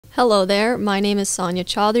Hello there, my name is Saniya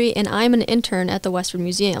Choudhry and I'm an intern at the Westford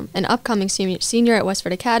Museum, an upcoming senior at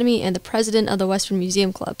Westford Academy and the president of the Westford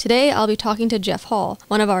Museum Club. Today I'll be talking to Geoff Hall,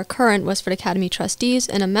 one of our current Westford Academy Trustees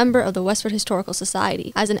and a member of the Westford Historical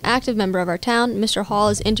Society. As an active member of our town, Mr. Hall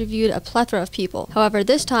has interviewed a plethora of people. However,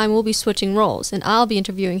 this time we'll be switching roles and I'll be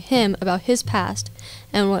interviewing him about his past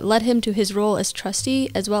and what led him to his role as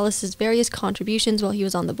trustee as well as his various contributions while he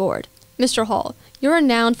was on the board. Mr. Hall, you're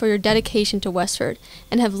renowned for your dedication to Westford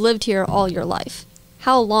and have lived here all your life.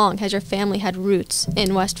 How long has your family had roots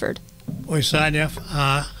in Westford? Boy,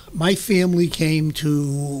 Saniya, my family came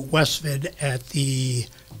to Westford at the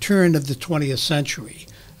turn of the 20th century.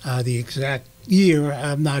 The exact year,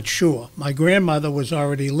 I'm not sure. My grandmother was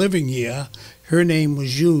already living here. Her name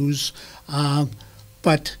was Hughes, and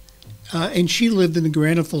she lived in the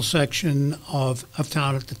Graniteville section of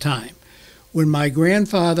town at the time. When my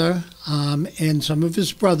grandfather and some of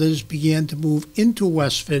his brothers began to move into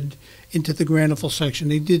Westford, into the Graniteville section,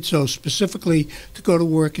 they did so specifically to go to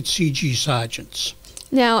work at C.G. Sargent's.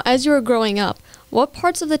 Now, as you were growing up, what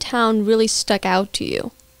parts of the town really stuck out to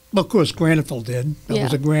you? Well, of course, Graniteville did. I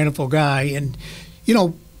was a Graniteville guy. And, you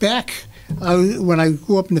know, back when I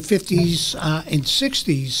grew up in the 50s and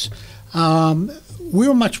 60s, we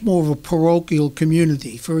were much more of a parochial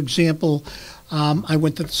community. For example, I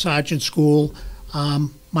went to the Sargent School.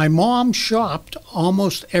 My mom shopped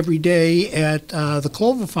almost every day at the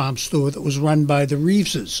Clover Farm store that was run by the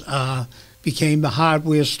Reeveses. Became the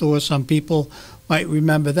hardware store. Some people might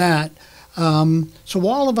remember that. So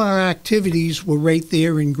all of our activities were right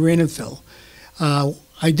there in Graniteville.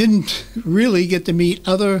 I didn't really get to meet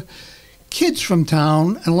other kids from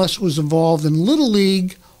town unless it was involved in Little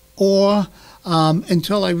League or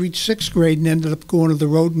until I reached 6th grade and ended up going to the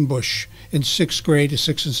Rodenbush in 6th grade to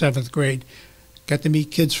 6th and 7th grade. Got to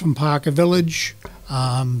meet kids from Parker Village,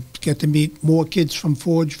 get to meet more kids from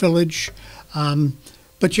Forge Village,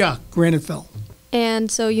 but yeah, Graniteville. And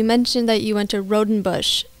so you mentioned that you went to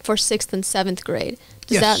Rodenbush for 6th and 7th grade.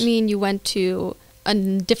 Does that mean you went to a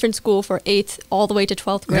different school for 8th all the way to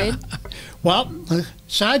 12th grade? Yeah. Well,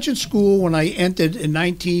 Sargent School, when I entered in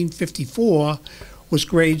 1954, was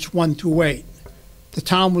grades 1 through 8. The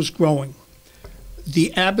town was growing.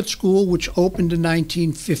 The Abbott School, which opened in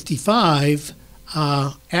 1955,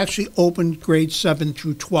 actually opened grades 7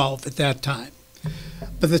 through 12 at that time.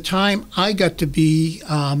 By the time I got to be,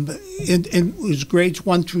 it was grades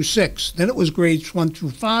 1 through 6. Then it was grades 1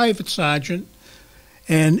 through 5 at Sargent.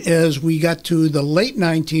 And as we got to the late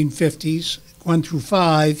 1950s, 1 through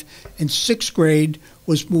 5, and 6th grade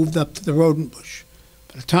was moved up to the Rodenbush.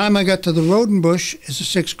 By the time I got to the Rodenbush as a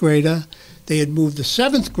 6th grader, they had moved the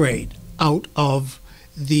 7th grade out of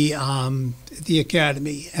the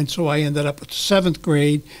academy, and so I ended up with 7th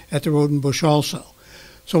grade at the Rodenbush also.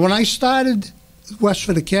 So when I started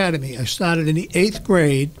Westford Academy, I started in the 8th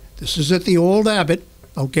grade. This is at the old Abbott,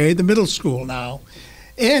 okay, the middle school now,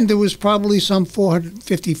 and there was probably some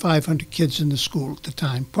 450, 500 kids in the school at the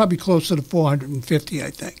time, probably closer to 450,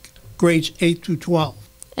 I think, grades 8 through 12.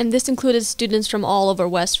 And this included students from all over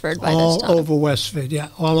Westford by this time? All over Westford, yeah,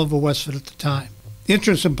 all over Westford at the time. The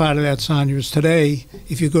interesting part of that, Saniya, is today,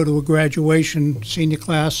 if you go to a graduation senior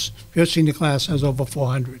class, your senior class has over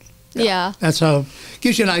 400. Yeah. That's how,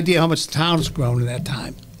 gives you an idea how much the town has grown in that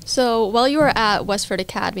time. So while you were at Westford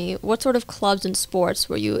Academy, what sort of clubs and sports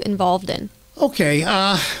were you involved in? Okay,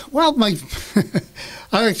 well, I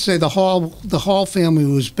like to say the Hall family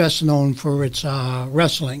was best known for its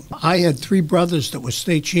wrestling. I had 3 brothers that were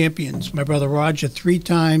state champions. My brother Roger 3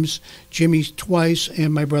 times, Jimmy twice,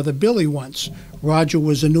 and my brother Billy once. Roger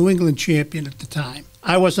was a New England champion at the time.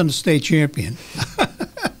 I wasn't a state champion,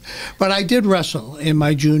 but I did wrestle in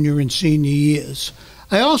my junior and senior years.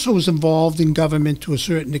 I also was involved in government to a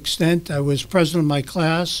certain extent. I was president of my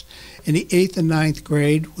class in the 8th and 9th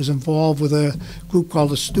grade, was involved with a group called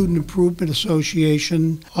the Student Improvement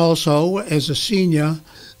Association, also as a senior,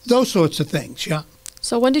 those sorts of things, yeah.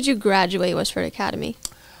 So when did you graduate Westford Academy?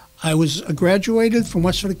 I was graduated from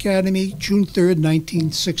Westford Academy June 3rd,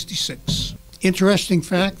 1966. Interesting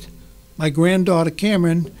fact, my granddaughter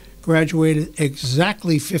Cameron graduated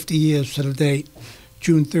exactly 50 years to the date,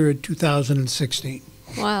 June 3rd, 2016.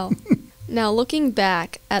 Wow. Now, looking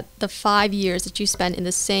back at the 5 years that you spent in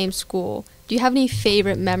the same school, do you have any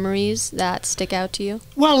favorite memories that stick out to you?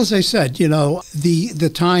 Well, as I said, you know,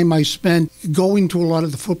 the time I spent going to a lot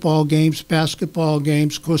of the football games, basketball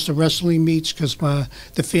games, of course the wrestling meets because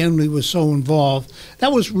the family was so involved,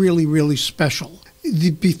 that was really, really special.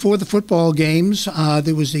 Before the football games,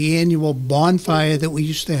 there was the annual bonfire that we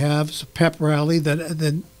used to have, it's a pep rally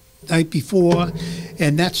the night before,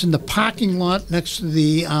 and that's in the parking lot next to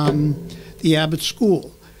the Abbott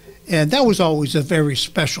School. And that was always a very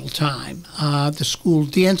special time. The school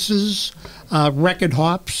dances, record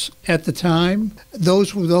hops at the time,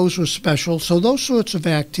 those were special. So those sorts of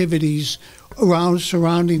activities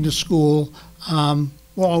surrounding the school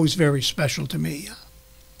were always very special to me.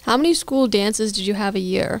 How many school dances did you have a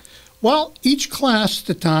year? Well, each class at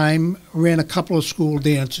the time ran a couple of school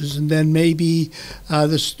dances, and then maybe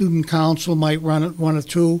the student council might run one or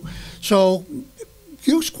two. So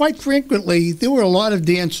quite frequently, there were a lot of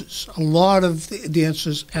dances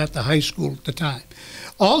at the high school at the time.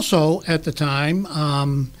 Also, at the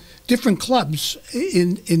time, different clubs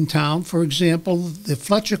in town. For example, the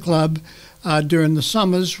Fletcher Club during the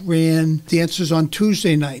summers ran dances on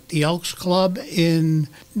Tuesday night. The Elks Club in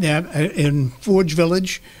Forge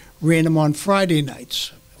Village ran them on Friday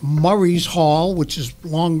nights. Murray's Hall, which is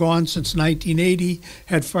long gone since 1980,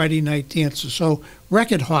 had Friday night dances. So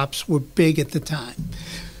record hops were big at the time.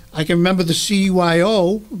 I can remember the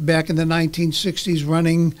CUIO back in the 1960s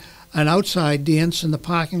running an outside dance in the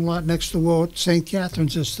parking lot next to where St.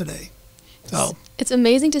 Catherine's is today. So it's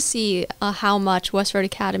amazing to see how much Westford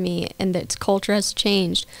Academy and its culture has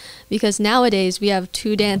changed, because nowadays we have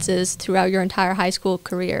 2 dances throughout your entire high school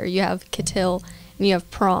career. You have Cotillion and you have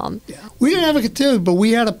prom. Yeah. We didn't have a cotillion, but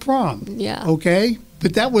we had a prom. Yeah. Okay?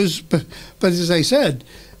 But that was, but as I said,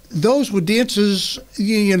 those were dances,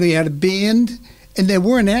 you had a band, and they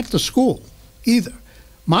weren't at the school either.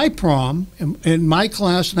 My prom in my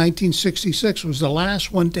class, 1966, was the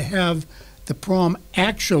last one to have the prom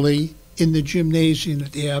actually in the gymnasium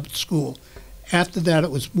at the Abbott School. After that,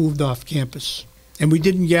 it was moved off campus. And we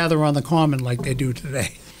didn't gather on the common like they do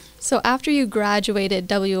today. So after you graduated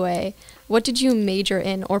WA, what did you major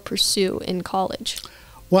in or pursue in college?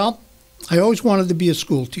 Well, I always wanted to be a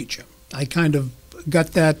school teacher. I kind of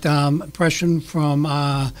got that impression from,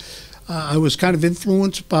 I was kind of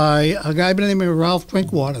influenced by a guy by the name of Ralph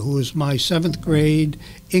Drinkwater, who was my 7th grade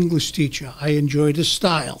English teacher. I enjoyed his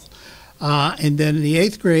style. And then in the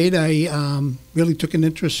 8th grade, I really took an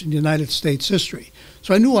interest in United States history.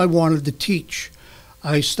 So I knew I wanted to teach.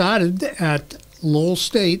 I started at Lowell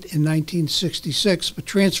State in 1966, but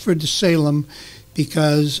transferred to Salem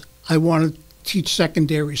because I wanted to teach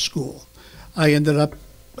secondary school. I ended up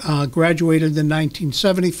graduated in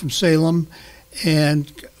 1970 from Salem,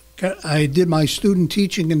 and I did my student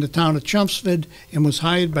teaching in the town of Chelmsford and was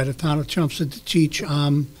hired by the town of Chelmsford to teach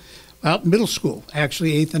middle school,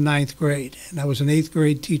 actually 8th and 9th grade. And I was an 8th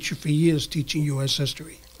grade teacher for years teaching U.S.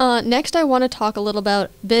 history. Next, I want to talk a little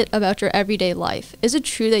bit about your everyday life. Is it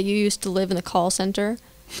true that you used to live in a call center?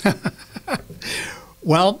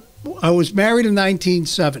 Well, I was married in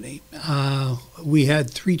 1970. We had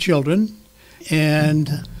 3 children,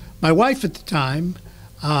 and my wife at the time,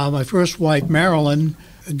 my first wife, Marilyn,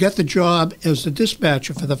 got the job as the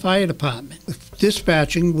dispatcher for the fire department.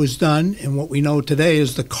 Dispatching was done in what we know today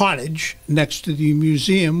as the cottage next to the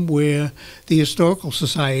museum where the Historical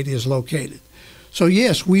Society is located. So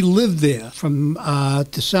yes, we lived there from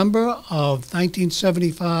December of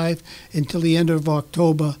 1975 until the end of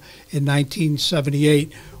October in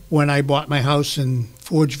 1978, when I bought my house in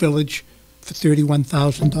Forge Village for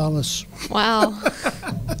 $31,000. Wow.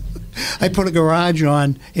 I put a garage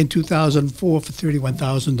on in 2004 for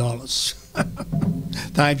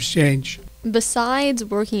 $31,000. Times change. Besides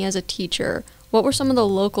working as a teacher, what were some of the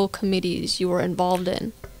local committees you were involved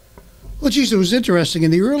in? Well, geez, it was interesting.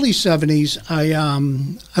 In the early 70s,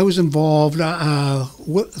 I was involved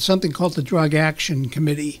with something called the Drug Action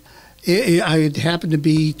Committee. I happened to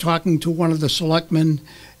be talking to one of the selectmen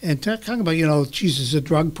and talking about, geez, there's a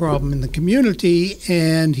drug problem in the community,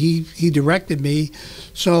 and he directed me.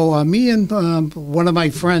 So me and one of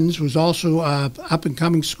my friends, who was also an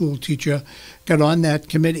up-and-coming school teacher, got on that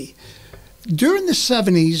committee. During the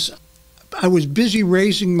 70s, I was busy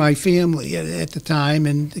raising my family at the time,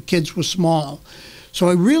 and the kids were small. So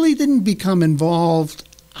I really didn't become involved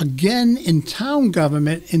again in town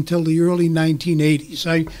government until the early 1980s.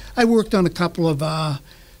 I worked on a couple of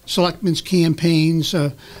selectmen's campaigns.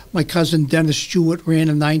 My cousin Dennis Stewart ran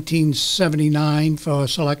in 1979 for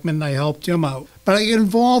selectmen, and I helped him out. But I got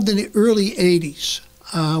involved in the early 80s.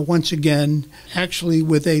 Once again, actually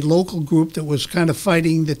with a local group that was kind of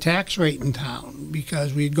fighting the tax rate in town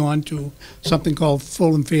because we had gone to something called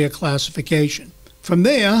full and fair classification. From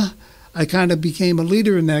there, I kind of became a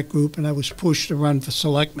leader in that group, and I was pushed to run for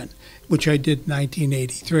selectman, which I did in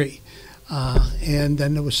 1983. And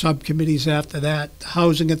then there were subcommittees after that, the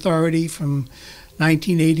Housing Authority from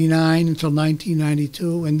 1989 until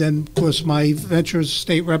 1992, and then, of course, my venture as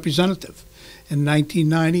state representative in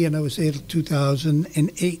 1990, and I was there till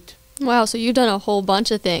 2008. Wow, so you've done a whole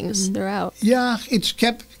bunch of things throughout. Yeah, it's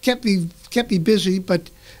kept me busy, but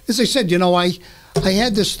as I said, I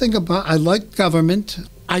had this thing about I liked government.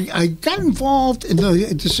 I got involved in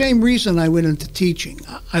the same reason I went into teaching.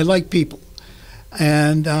 I like people.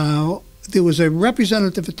 And there was a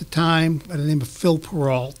representative at the time by the name of Phil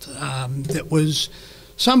Peralt that was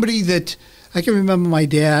somebody that I can remember my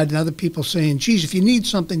dad and other people saying, geez, if you need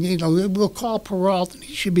something, we'll call Peralt and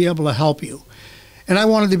he should be able to help you. And I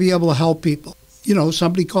wanted to be able to help people.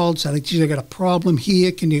 Somebody called and said, geez, I got a problem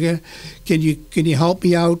here. Can you help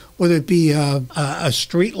me out? Whether it be a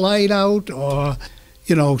street light out or,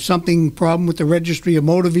 problem with the registry of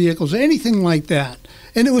motor vehicles, anything like that.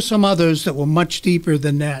 And there were some others that were much deeper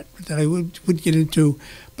than that I would get into.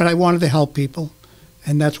 But I wanted to help people,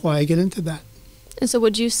 and that's why I get into that. And so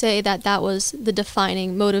would you say that that was the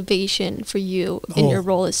defining motivation for you in your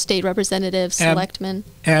role as state representative, selectman?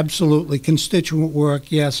 Absolutely. Constituent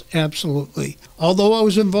work, yes, absolutely. Although I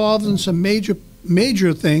was involved in some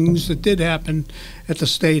major things that did happen at the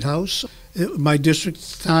State House. My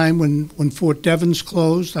district time when Fort Devens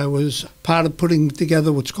closed, I was part of putting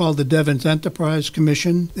together what's called the Devens Enterprise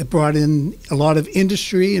Commission. It brought in a lot of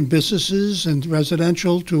industry and businesses and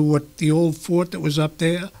residential to what the old fort that was up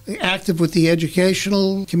there. Active with the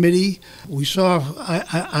educational committee. We saw,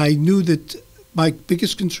 I knew that my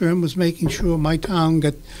biggest concern was making sure my town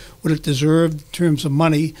got what it deserved in terms of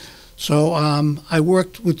money. So I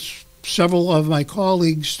worked with several of my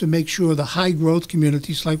colleagues to make sure the high-growth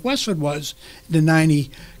communities like Westford was in the 90s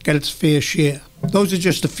got its fair share. Those are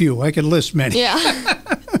just a few. I could list many. Yeah.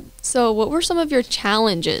 So what were some of your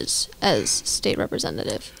challenges as state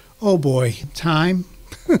representative? Oh, boy. Time.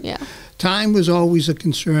 Yeah. Time was always a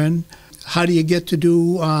concern. How do you get to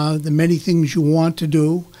do the many things you want to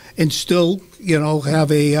do and still,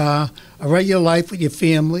 have a regular life with your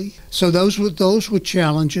family? So those were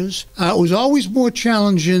challenges. It was always more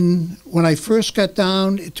challenging when I first got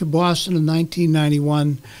down to Boston in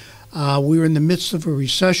 1991. We were in the midst of a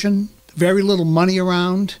recession, very little money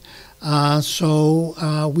around,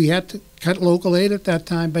 so we had to cut local aid at that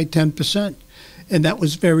time by 10%, and that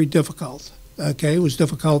was very difficult. Okay, it was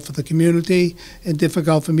difficult for the community and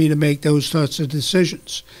difficult for me to make those sorts of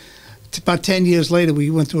decisions. About 10 years later,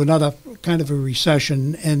 we went through another kind of a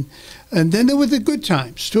recession, and then there were the good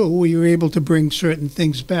times, too, where you were able to bring certain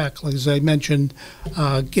things back, like as I mentioned,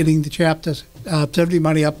 getting the Chapter 70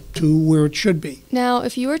 money up to where it should be. Now,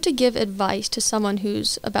 if you were to give advice to someone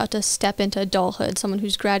who's about to step into adulthood, someone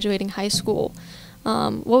who's graduating high school,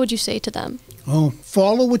 what would you say to them? Oh,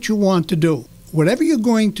 follow what you want to do. Whatever you're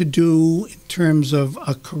going to do in terms of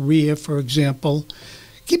a career, for example,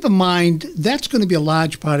 keep in mind that's going to be a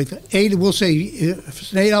large part of it. We'll say if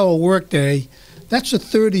it's an 8-hour workday, that's a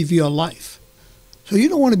third of your life. So you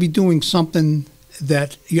don't want to be doing something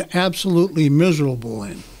that you're absolutely miserable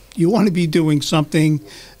in. You want to be doing something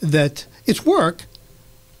that it's work,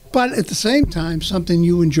 but at the same time, something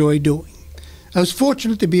you enjoy doing. I was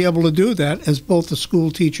fortunate to be able to do that as both a school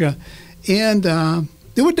teacher and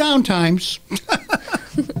there were down times.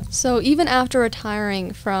 So even after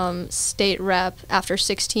retiring from state rep after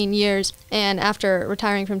 16 years and after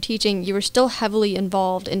retiring from teaching, you were still heavily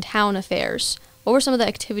involved in town affairs. What were some of the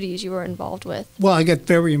activities you were involved with? Well, I got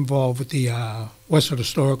very involved with the Westford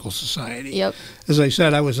Historical Society. Yep. As I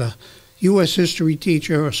said, I was a U.S. history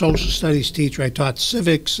teacher, a social studies teacher. I taught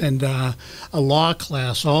civics and a law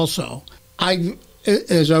class also.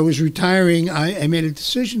 As I was retiring, I made a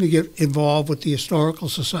decision to get involved with the Historical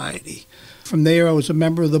Society. From there, I was a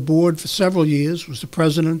member of the board for several years, was the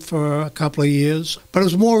president for a couple of years, but I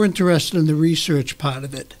was more interested in the research part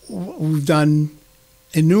of it. We've done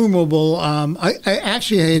innumerable. I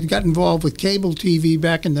had got involved with cable TV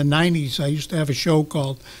back in the 90s. I used to have a show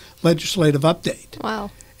called Legislative Update.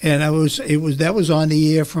 Wow. And that was on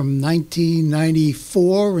the air from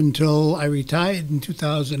 1994 until I retired in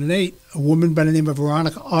 2008. A woman by the name of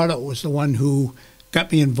Veronica Otto was the one who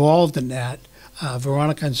got me involved in that.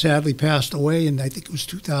 Veronica sadly passed away in, I think it was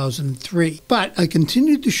 2003. But I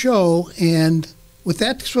continued the show, and with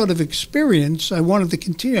that sort of experience, I wanted to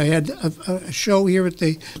continue. I had a show here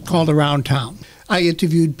called Around Town. I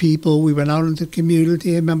interviewed people. We went out into the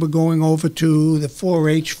community. I remember going over to the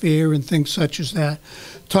 4-H fair and things such as that.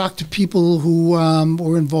 Talked to people who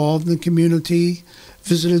were involved in the community,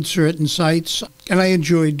 visited certain sites, and I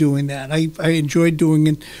enjoyed doing that. I enjoyed doing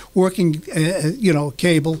and working,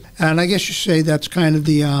 cable. And I guess you say that's kind of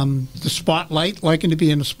the spotlight, liking to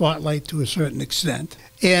be in the spotlight to a certain extent.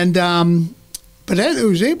 And but I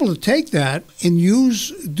was able to take that and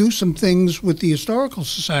do some things with the Historical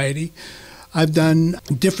Society. I've done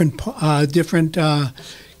different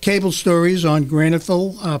cable stories on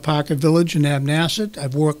Graniteville, Parker Village, and Abnasset.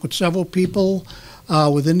 I've worked with several people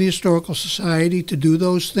within the Historical Society to do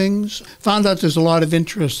those things. Found out there's a lot of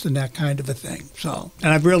interest in that kind of a thing. So,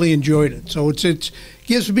 and I've really enjoyed it. So it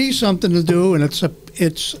gives me something to do, and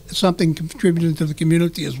it's something contributing to the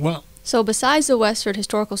community as well. So besides the Westford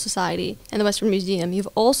Historical Society and the Westford Museum, you've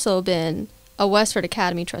also been a Westford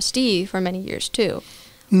Academy Trustee for many years too.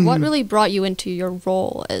 Mm-hmm. What really brought you into your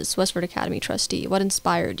role as Westford Academy Trustee? What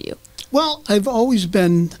inspired you? Well, I've always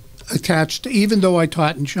been attached, even though I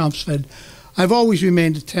taught in Chelmsford, I've always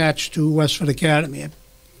remained attached to Westford Academy.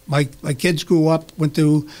 My kids grew up, went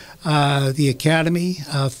to the academy,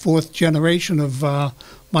 fourth generation of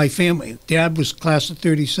my family. Dad was class of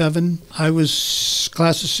 37. I was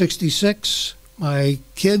class of 66. My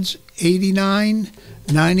kids, 89,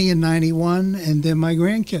 90, and 91, and then my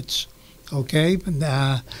grandkids. Okay,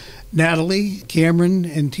 and, Natalie, Cameron,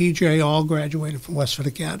 and TJ all graduated from Westford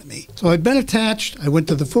Academy. So I've been attached. I went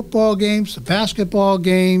to the football games, the basketball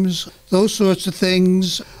games, those sorts of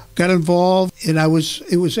things. Got involved, and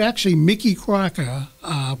it was actually Mickey Crocker,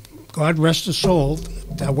 God rest his soul,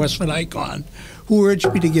 that Westford icon, who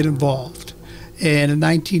urged me to get involved. And in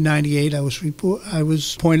 1998, I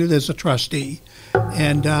was appointed as a trustee,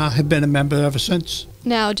 and have been a member ever since.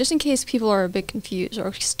 Now, just in case people are a bit confused,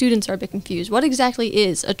 or students are a bit confused, what exactly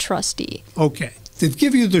is a trustee? Okay. To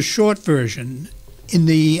give you the short version, in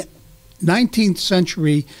the 19th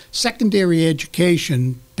century, secondary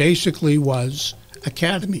education basically was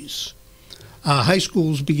academies. High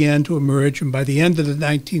schools began to emerge, and by the end of the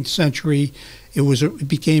 19th century, it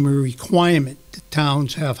became a requirement that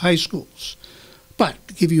towns have high schools. But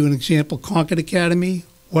to give you an example, Concord Academy,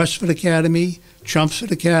 Westford Academy,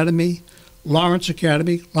 Chelmsford Academy, Lawrence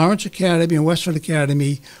Academy, and Westford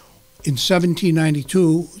Academy in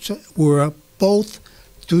 1792 were both,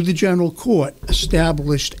 through the general court,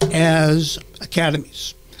 established as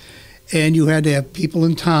academies. And you had to have people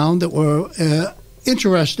in town that were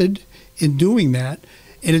interested in doing that.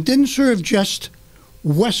 And it didn't serve just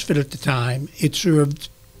Westford at the time. It served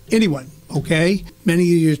anyone, okay? Many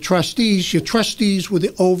of your trustees were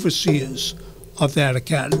the overseers of that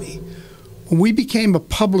academy. When we became a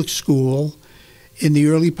public school in the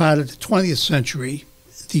early part of the 20th century,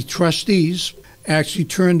 the trustees actually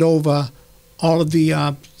turned over all of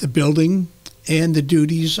the building and the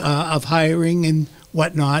duties of hiring and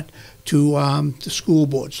whatnot to the school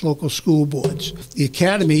boards, local school boards. The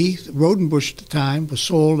academy, Rodenbush at the time, was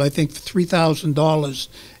sold, I think, for $3,000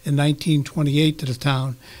 in 1928 to the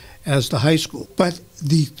town as the high school. But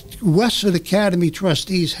the Westford Academy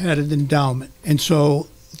Trustees had an endowment, and so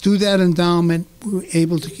through that endowment, we were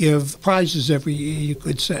able to give prizes every year, you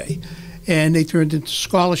could say. And they turned into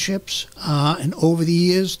scholarships, and over the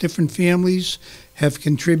years, different families have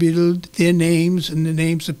contributed their names and the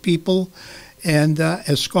names of people and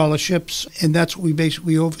as scholarships, and that's what we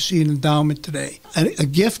basically oversee an endowment today. A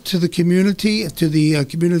gift to the community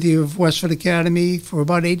of Westford Academy for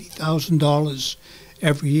about $80,000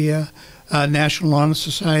 every year. National Honor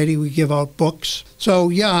Society, we give out books. So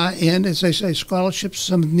yeah, and as I say, scholarships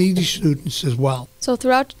to some needy students as well. So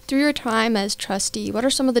through your time as trustee, what are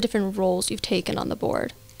some of the different roles you've taken on the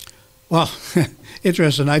board? Well,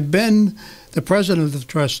 interesting. I've been the president of the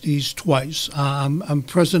trustees twice. I'm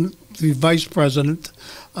the vice president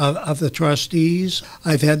of the trustees.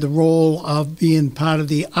 I've had the role of being part of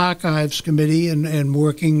the archives committee and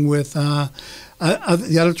working with the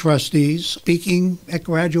other trustees, speaking at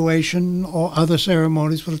graduation or other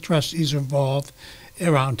ceremonies where the trustees are involved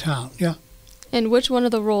around town. Yeah. And which one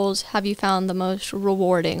of the roles have you found the most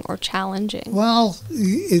rewarding or challenging? Well,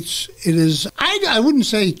 it is. I wouldn't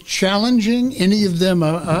say challenging. Any of them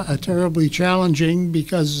are terribly challenging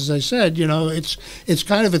because, as I said, it's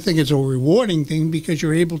kind of a thing. It's a rewarding thing because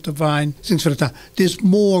you're able to find things for the time. There's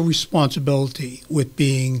more responsibility with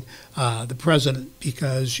being the president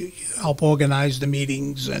because you help organize the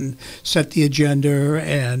meetings and set the agenda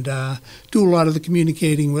and do a lot of the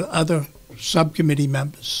communicating with other subcommittee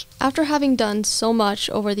members. After having done so much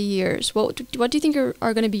over the years, what do you think are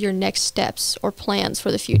going to be your next steps or plans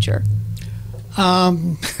for the future?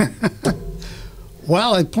 Well,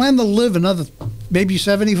 I plan to live another maybe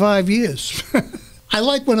 75 years. I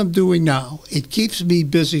like what I'm doing now. It keeps me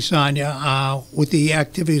busy, Saniya, with the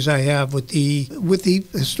activities I have with the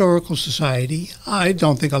Historical Society. I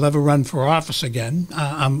don't think I'll ever run for office again.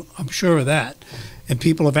 I'm sure of that. And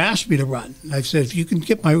people have asked me to run. I've said, if you can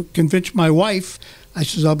convince my wife, I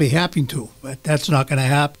says I'll be happy to, but that's not going to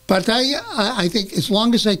happen. But I think as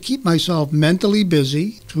long as I keep myself mentally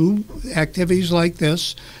busy through activities like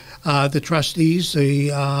this, the trustees,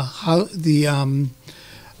 the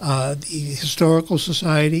Historical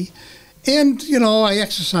Society, And, you know, I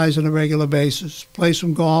exercise on a regular basis, play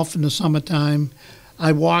some golf in the summertime.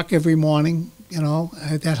 I walk every morning, you know,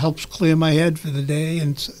 that helps clear my head for the day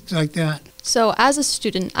and things like that. So as a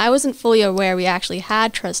student, I wasn't fully aware we actually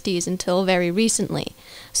had trustees until very recently.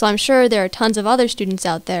 So I'm sure there are tons of other students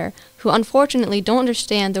out there who unfortunately don't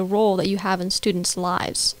understand the role that you have in students'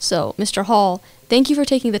 lives. So, Mr. Hall, thank you for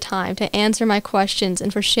taking the time to answer my questions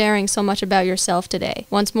and for sharing so much about yourself today.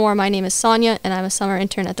 Once more, my name is Saniya, and I'm a summer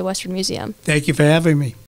intern at the Westford Museum. Thank you for having me.